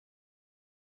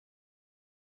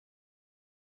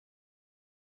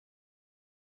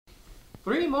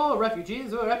3 more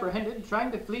refugees were apprehended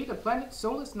trying to flee to planet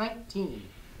Solus 19.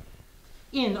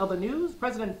 In other news,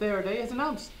 President Faraday has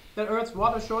announced that Earth's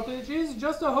water shortage is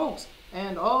just a hoax,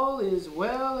 and all is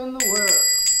well in the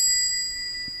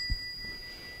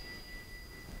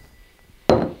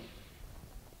world.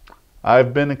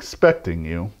 I've been expecting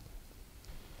you.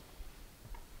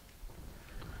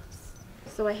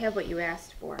 So I have what you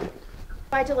asked for.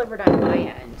 I delivered on my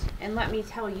end, and let me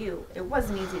tell you, it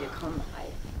wasn't easy to come by.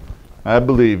 I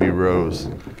believe you, Rose.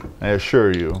 I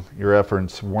assure you, your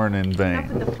efforts weren't in vain.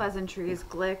 Enough with the pleasantries,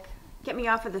 Glick. Get me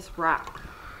off of this rock.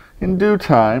 In due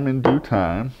time, in due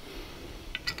time.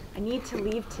 I need to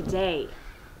leave today.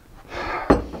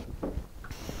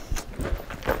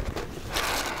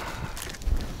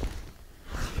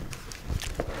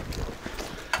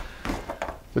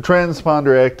 The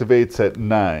transponder activates at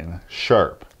 9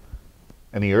 sharp.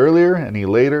 Any earlier, any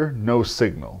later, no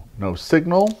signal. No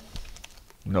signal,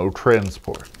 no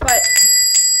transport. But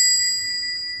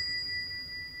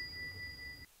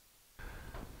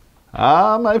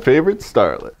Ah, my favorite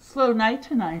starlet. Slow night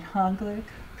tonight, huh, Glick?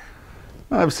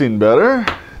 I've seen better.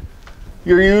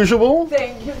 Your usual?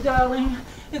 Thank you, darling.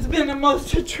 It's been a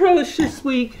most atrocious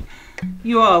week.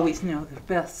 You always know the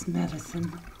best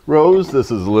medicine. Rose,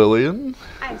 this is Lillian.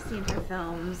 I've seen her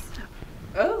films.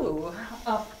 Oh,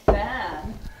 a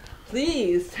fan.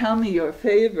 Please tell me your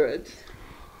favorite.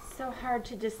 So hard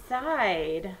to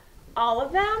decide. All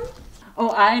of them?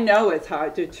 Oh, I know it's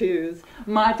hard to choose.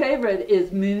 My favorite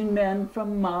is Moon Men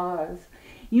from Mars.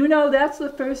 You know, that's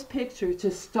the first picture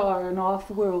to star an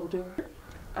off-worlder.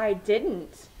 I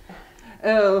didn't.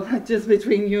 Oh, just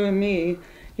between you and me,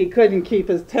 he couldn't keep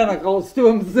his tentacles to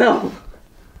himself.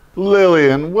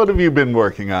 Lillian, what have you been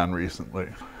working on recently?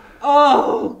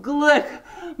 Oh, Glick,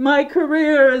 my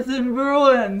career is in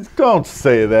ruins. Don't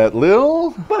say that,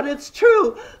 Lil. But it's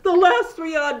true. The last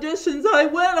 3 auditions I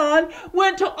went on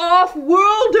went to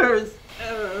off-worlders.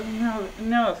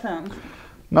 No offense.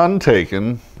 None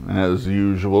taken, as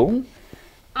usual.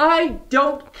 I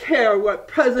don't care what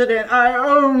president, I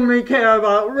only care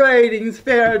about ratings,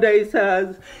 Faraday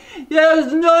says.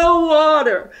 There's no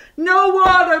water. No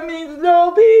water means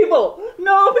no people.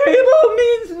 No people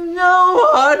means no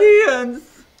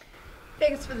audience.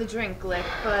 Thanks for the drink, Glick,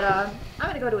 but I'm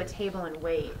gonna go to a table and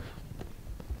wait.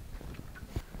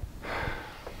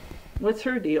 What's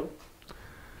her deal?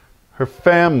 Her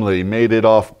family made it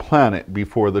off planet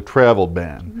before the travel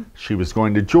ban. She was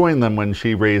going to join them when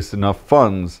she raised enough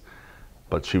funds,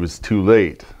 but she was too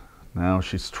late. Now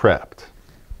she's trapped.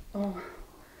 Oh,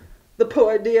 the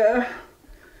poor dear.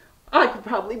 I could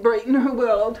probably brighten her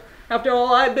world. After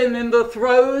all, I've been in the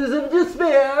throes of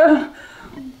despair.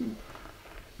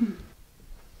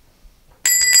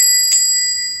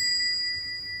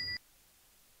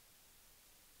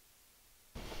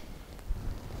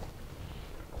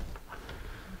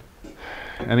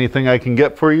 Anything I can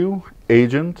get for you,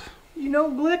 Agent? You know,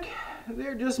 Glick,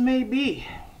 there just may be.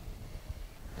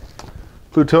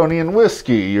 Plutonian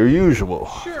whiskey, your usual.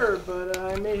 Sure, but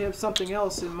I may have something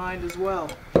else in mind as well.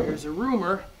 There's a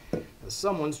rumor that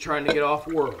someone's trying to get off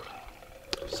world.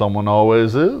 Someone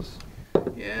always is.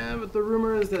 Yeah, but the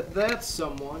rumor is that that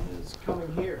someone is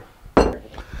coming here.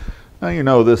 Now you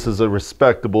know this is a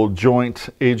respectable joint,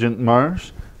 Agent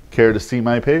Marsh. Care to see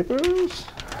my papers?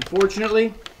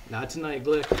 Unfortunately, not tonight,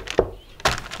 Glick.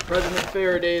 President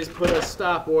Faraday has put a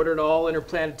stop order to all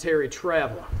interplanetary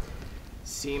travel.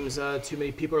 Seems too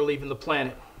many people are leaving the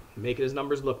planet, making his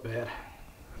numbers look bad.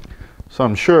 So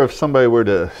I'm sure if somebody were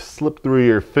to slip through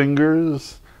your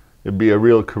fingers, it'd be a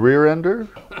real career ender.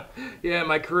 Yeah,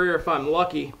 my career if I'm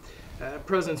lucky.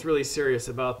 President's really serious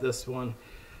about this one.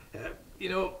 You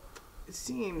know, it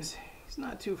seems he's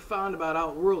not too fond about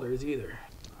outworlders either.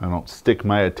 I don't stick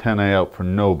my antennae out for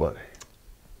nobody.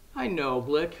 I know,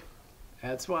 Glick.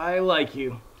 That's why I like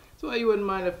you. That's why you wouldn't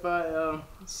mind if I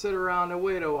sit around and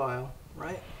wait a while,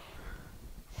 right?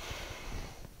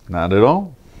 Not at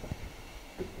all.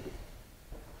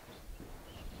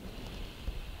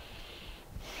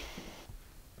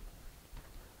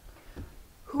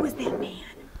 Who is that man?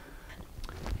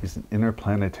 He's an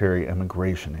interplanetary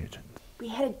immigration agent. We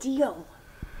had a deal.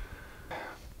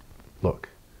 Look,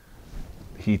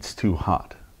 heat's too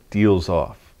hot. Deal's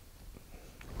off.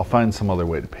 I'll find some other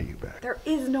way to pay you back. There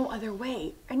is no other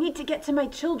way. I need to get to my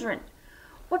children.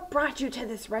 What brought you to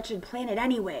this wretched planet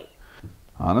anyway?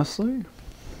 Honestly,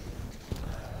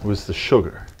 it was the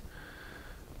sugar.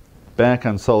 Back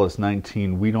on Solus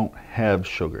 19, we don't have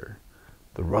sugar.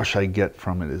 The rush I get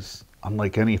from it is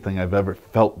unlike anything I've ever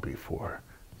felt before.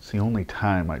 It's the only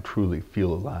time I truly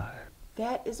feel alive.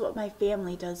 That is what my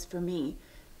family does for me.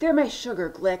 They're my sugar,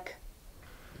 Glick.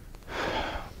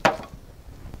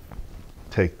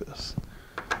 take this.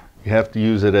 You have to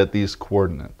use it at these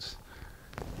coordinates.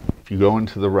 If you go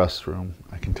into the restroom,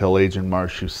 I can tell Agent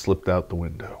Marsh you slipped out the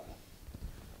window.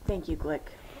 Thank you, Glick.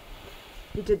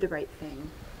 You did the right thing.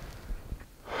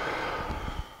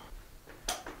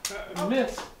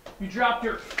 Miss, you dropped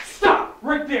your... Stop!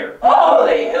 Right there!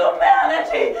 Holy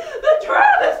humanity! The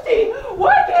travesty!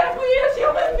 Why can't we as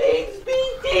human beings be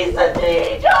decent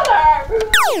to each other?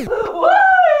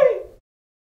 Why?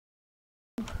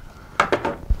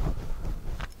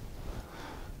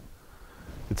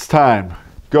 It's time.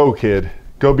 Go, kid.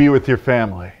 Go be with your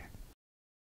family.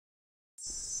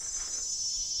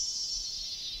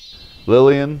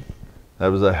 Lillian, that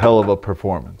was a hell of a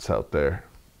performance out there.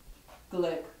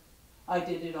 Glick, I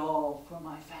did it all for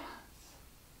my family.